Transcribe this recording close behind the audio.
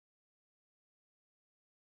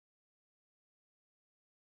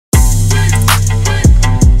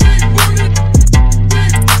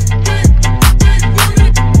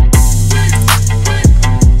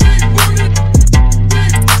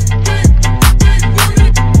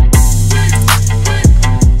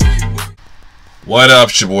What up,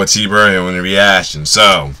 it's your boy T-Bird here with a reaction.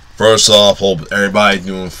 So, first off, hope everybody's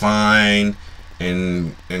doing fine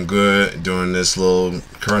and good during this little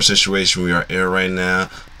current situation we are in right now.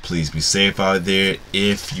 Please be safe out there.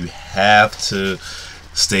 If you have to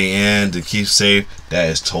stay in to keep safe, that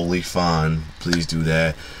is totally fine. Please do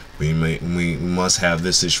that. We must have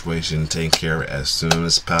this situation taken care of as soon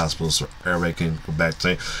as possible so everybody can go back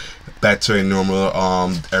to a normal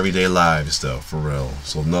everyday lives stuff, for real.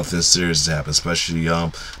 So nothing serious has happened, especially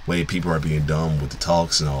way people are being done with the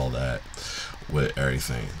talks and all that with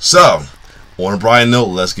everything. So on a bright note,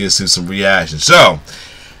 let's get to some reactions. So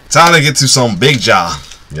time to get to some Bigg Jah.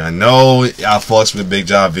 Yeah, I know I fucks with Bigg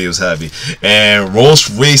Jah videos heavy, and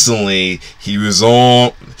most recently he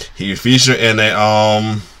featured in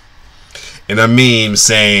a meme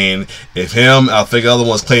saying if him, I think the other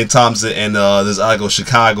one's Clay Thompson, and this article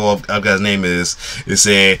Chicago, I forgot his name is, it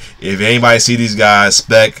said if anybody see these guys,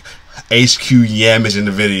 spec HQ Yamish in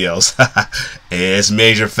the videos. And it's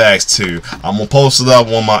major facts too. I'm gonna post it up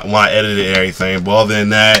when I edit it and everything, but other than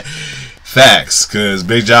that, facts, because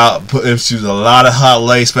Bigg Jah put into a lot of hot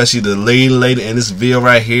light, especially the lady in this video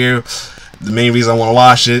right here. The main reason I want to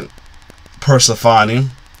watch it,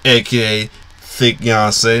 Persephone, aka Thick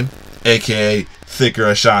Beyonce, aka Thicker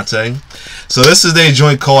Ashante. So this is their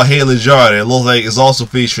joint called Hey LEJARDIN. It looks like it's also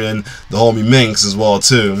featuring the homie Minx as well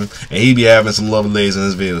too, and he be having some lovely ladies in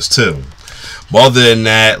his videos too. But other than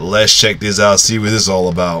that, let's check this out, see what this is all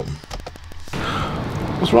about.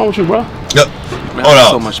 What's wrong with you, bro? Yep. Man, hold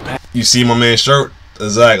up. So much you see my man's shirt?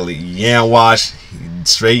 Exactly. Yam wash,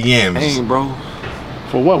 straight yams. Dang, bro.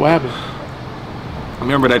 For what? What happened?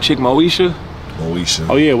 Remember that chick Moesha? Moesha.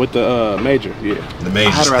 Oh yeah, with the major. Yeah. The major.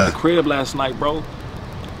 I had her at the crib last night, bro.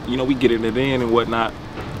 You know, we getting it in and whatnot.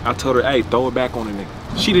 I told her, hey, throw it back on the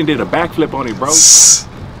nigga. She done did a backflip on it, bro.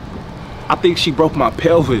 I think she broke my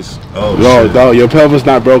pelvis. Oh, no, your pelvis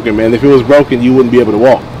not broken, man. If it was broken, you wouldn't be able to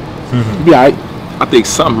walk. You'd be alright. I think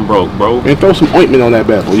something broke, bro. And throw some ointment on that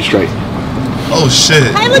bad boy. You straight. Oh shit.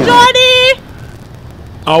 Hey, LEJARDIN.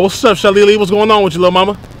 Oh, what's up, Shalili? What's going on with you, little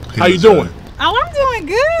mama? How you doing? Oh, I'm doing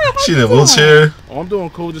good. She in a wheelchair. Oh, I'm doing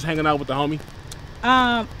cool. Just hanging out with the homie.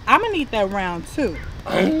 I'm gonna need that round 2.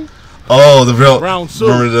 Oh, the real round 2.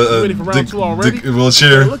 Remember ready for round 2 already? The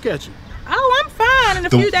wheelchair. Look at you. Oh, I'm fine. In a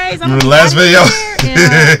few days, I'm the gonna last video.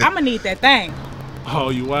 And, I'm gonna need that thing. Oh,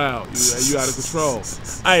 you wild. You out of control.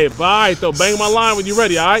 Hey, bye. Though, bang my line when you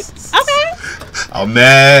ready, all right? Okay. I'm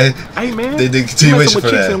mad. Hey, man. They did continuation for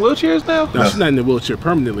chicks that. in wheelchairs now? No, she's not in the wheelchair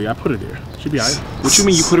permanently. I put her there. She'll be all right. What you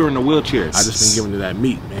mean you put her in the wheelchair? I just been giving her that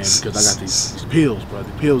meat, man, because I got these pills, bro.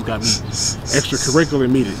 The pills got me extracurricular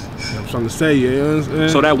meated. You know what I'm trying to say, you know what I'm saying?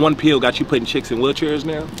 So that one pill got you putting chicks in wheelchairs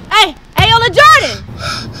now? Hey, yo, LEJARDIN.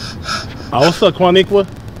 Oh, what's up, Quaniqua?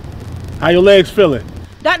 How your legs feeling?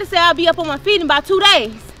 Doctor said I'll be up on my feet in about 2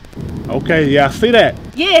 days. Okay, yeah, I see that.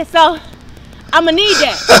 Yeah, so I'm gonna need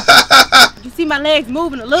that. You see my legs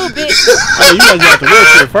moving a little bit. Hey, you gotta get out the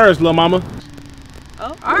wheelchair first, little mama.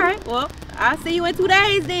 Oh, all right. Well, I'll see you in 2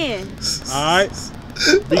 days then. All right.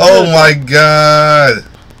 Oh my God.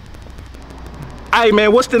 Hey,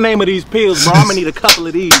 man, what's the name of these pills, bro? I'm gonna need a couple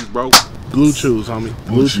of these, bro. Blue Chews, homie.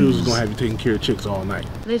 Blue Chews is gonna have you taking care of chicks all night.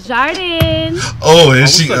 LEJARDIN. Oh,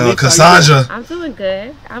 is she Cassandra? I'm doing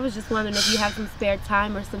good. I was just wondering if you have some spare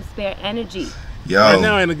time or some spare energy. Yo, right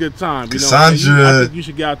now ain't a good time. You Cassandra, know, I think you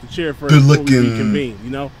should get out the chair first good before looking. we reconvene,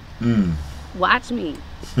 you know? Watch me.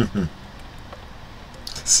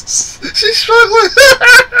 She's struggling.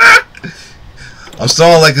 I'm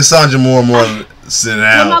starting like Cassandra more and more sitting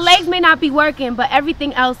out. Well, my legs may not be working, but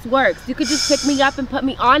everything else works. You could just pick me up and put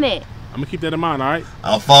me on it. I'm gonna keep that in mind, all right?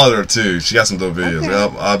 I'll follow her too. She got some dope videos.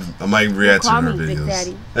 Okay. I might react to her Call me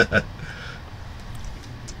videos. Big Daddy.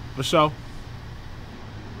 For sure.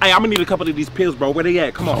 Hey, I'm gonna need a couple of these pills, bro. Where they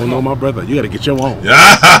at? Come on. Oh no, my brother, you gotta get your own.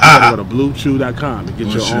 Yeah. You gotta go to bluechew.com and get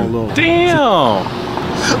your own little. Damn.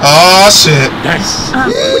 Oh shit.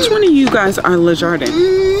 Which one of you guys are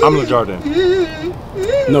LEJARDIN? I'm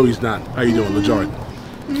LEJARDIN. No, he's not. How you doing, LEJARDIN?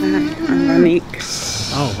 Hi, I'm Monique.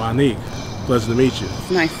 Oh, Monique. Pleasure to meet you. It's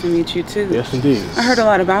nice to meet you too. Yes, indeed. I heard a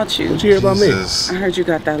lot about you. What you hear about me? I heard you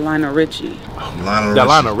got that Lionel Richie. That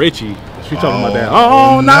Lionel Richie. She talking about that.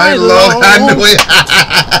 Oh, night long. I knew it.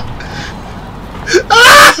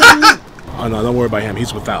 Oh no, don't worry about him.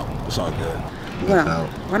 He's without. It's all good. Well,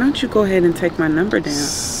 why don't you go ahead and take my number down?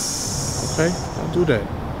 Okay, I'll do that.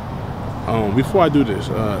 Before I do this,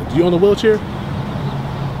 do you own a wheelchair?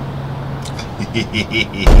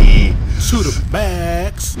 To the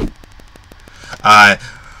max. He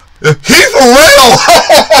for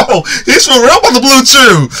real! He's for real about the blue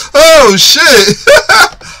chew! Oh shit!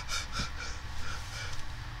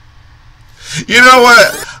 You know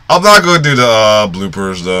what? I'm not gonna do the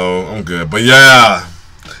bloopers though. I'm good. But yeah,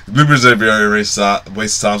 bloopers are very waste of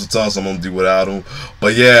time sometimes, so I'm gonna do without them.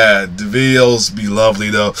 But yeah, the videos be lovely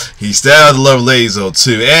though. He still love ladies though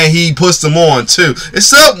too, and he puts them on too.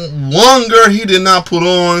 Except one girl he did not put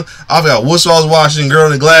on. I forgot which I was watching. Girl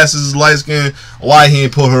in the glasses, light skin. Why he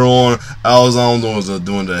didn't put her on? I was on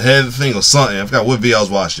doing the head thing or something. I forgot what video I was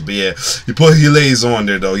watching. But yeah, he put his ladies on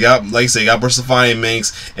there though. Y'all, like I said, got Versifying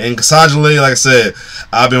Minx and Cassandra Lee. Like I said,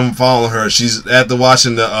 I've been following her. She's after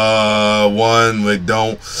watching the one with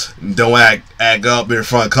don't act up in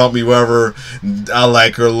front of company, whatever. I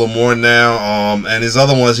like her a little more now. And his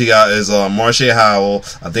other ones he got is Marche Howell.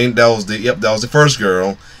 I think that was the first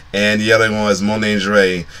girl. And the other one is Monet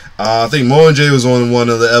Dre. I think Monet Dre was on one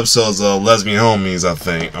of the episodes of Lesbian Homies, I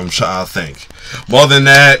think. More than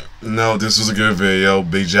that, no, this was a good video.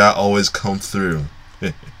 Bigg Jah always come through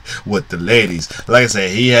with the ladies. Like I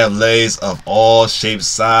said, he have ladies of all shapes,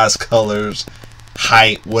 size, colors,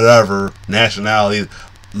 height, whatever, nationality,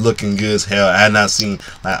 looking good as hell. I had not seen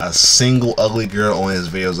like a single ugly girl on his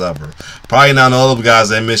videos ever. Probably not all the guys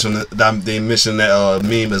they mentioned that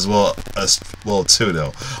meme as well too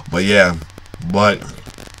though. But yeah,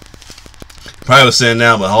 probably was saying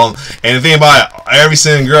now, but hold on. And the thing about it, every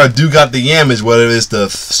single girl do got the yamage, whether it's the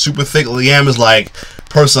super thick yamage like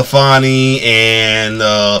Persephone and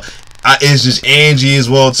it's just Angie as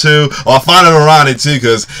well too. I find it ironic too,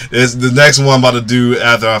 because it's the next one I'm about to do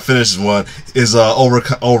after I finish this one is over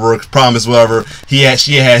promise whatever. She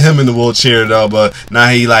had him in the wheelchair though, but now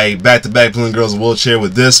he like back to back putting girls in the wheelchair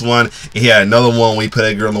with this one. And he had another one where he put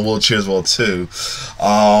that girl in the wheelchair as well too.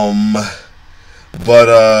 But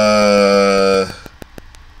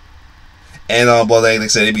like I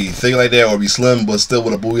said, it'd be thick like that, or be slim, but still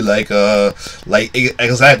with a booty like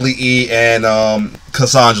exactly E and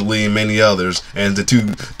Cassandra Lee and many others, and the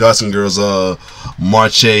two Dawson girls,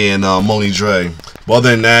 Marche and Monet Dre. But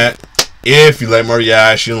other than that, if you like my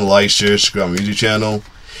reaction, like, share, subscribe to my YouTube channel.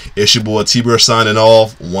 It's your boy T-Bird signing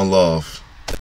off. One love.